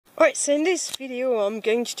Alright, so in this video I'm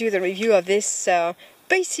going to do the review of this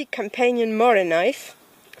basic companion Mora knife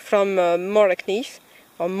from Mora Knife,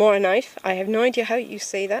 or Mora Knife. I have no idea how you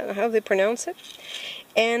say that or how they pronounce it.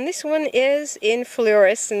 And this one is in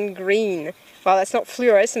fluorescent green. Well, that's not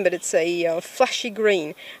fluorescent, but it's a flashy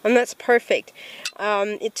green, and that's perfect.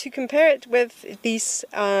 To compare it with this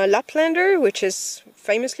Laplander, which is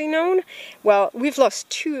famously known, well, we've lost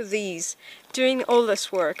two of these doing all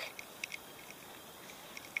this work.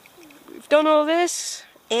 We've done all this,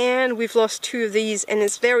 and we've lost two of these, and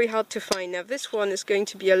it's very hard to find. Now, this one is going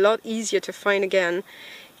to be a lot easier to find again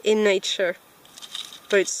in nature,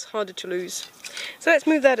 but it's harder to lose. So let's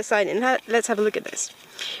move that aside and let's have a look at this.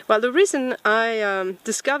 Well, the reason I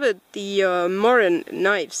discovered the Mora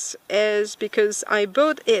knives is because I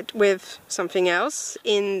bought it with something else,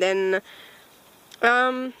 and then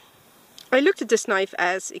I looked at this knife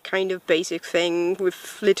as a kind of basic thing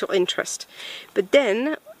with little interest. But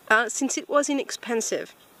then, since it was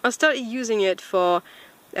inexpensive, I started using it for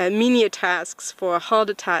menial tasks, for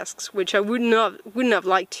harder tasks, which I wouldn't have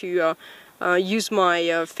liked to use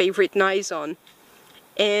my favorite knives on.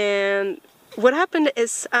 And what happened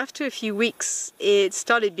is, after a few weeks, it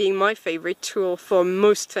started being my favorite tool for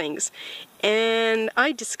most things. And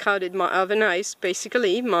I discarded my other knives,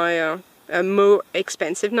 basically, my more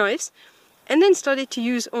expensive knives, and then started to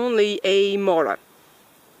use only a Mora.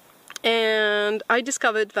 And I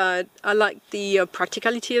discovered that I liked the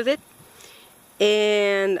practicality of it,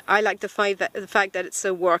 and I like the fact that it's a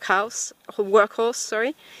workhorse,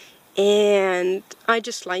 sorry, and I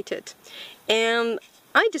just liked it. And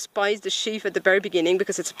I despised the sheath at the very beginning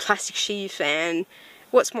because it's a plastic sheath, and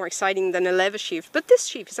what's more exciting than a leather sheath? But this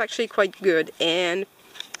sheath is actually quite good, and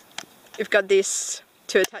you've got this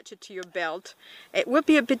to attach it to your belt. It would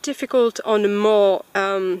be a bit difficult on a more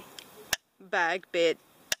bag, but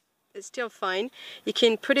it's still fine. You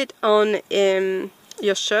can put it on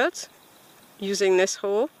your shirt using this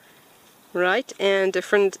hole, right, and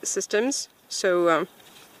different systems. So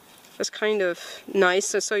that's kind of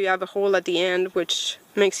nice. So you have a hole at the end, which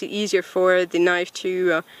makes it easier for the knife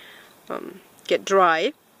to get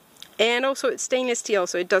dry. And also it's stainless steel,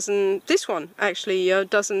 so it doesn't, this one actually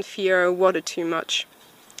doesn't fear water too much.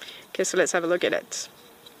 Okay, so let's have a look at it.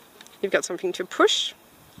 You've got something to push.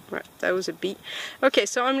 Right, that was a beat. Okay,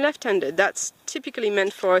 so I'm left-handed. That's typically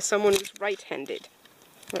meant for someone who's right-handed.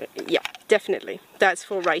 Yeah, definitely. That's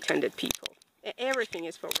for right-handed people. Everything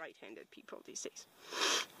is for right-handed people these days.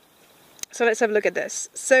 So let's have a look at this.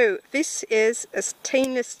 So this is a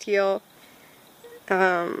stainless steel,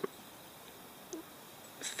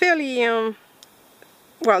 fairly,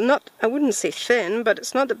 well, not, I wouldn't say thin, but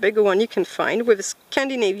it's not the bigger one you can find, with a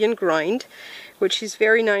Scandinavian grind, which is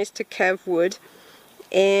very nice to carve wood,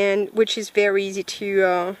 and which is very easy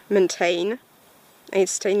to maintain. And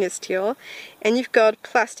it's stainless steel, and you've got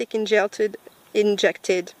plastic injected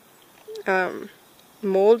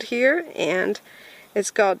mold here, and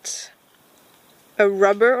it's got a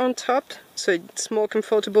rubber on top, so it's more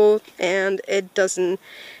comfortable, and it doesn't,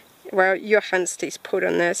 well, your hand stays put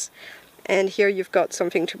on this. And here you've got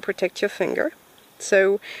something to protect your finger,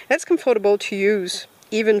 so that's comfortable to use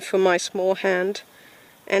even for my small hand,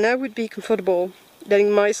 and I would be comfortable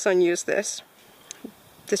letting my son use this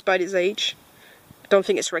despite his age. I don't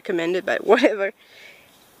think it's recommended, but whatever.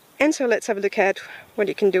 And so let's have a look at what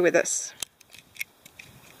you can do with this.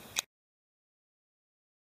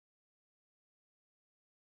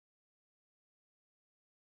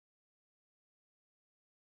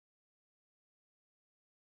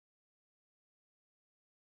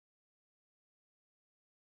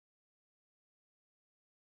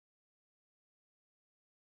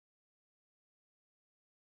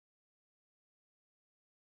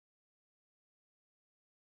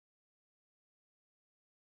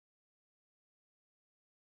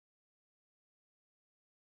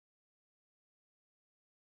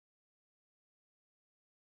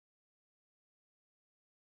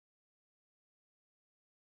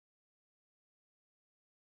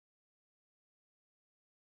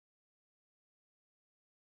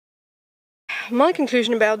 My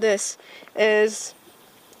conclusion about this is,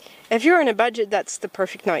 if you're on a budget, that's the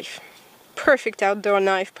perfect knife. Perfect outdoor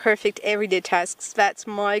knife, perfect everyday tasks. That's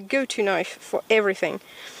my go-to knife for everything.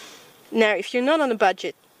 Now, if you're not on a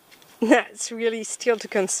budget, that's really still to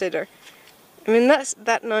consider. I mean,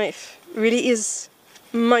 that knife really is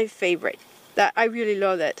my favorite. That I really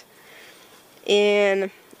love it, and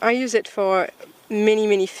I use it for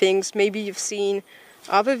many things. Maybe you've seen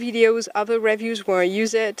other videos, other reviews where I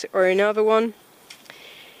use it, or another one.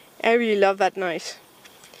 I really love that knife.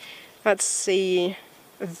 That's a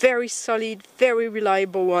very solid, very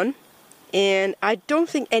reliable one, and I don't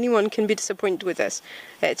think anyone can be disappointed with this.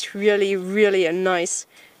 It's really, really a nice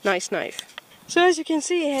knife. So as you can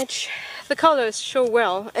see, the colors show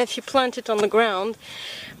well. If you plant it on the ground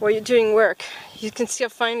while you're doing work, you can still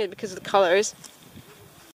find it because of the colors.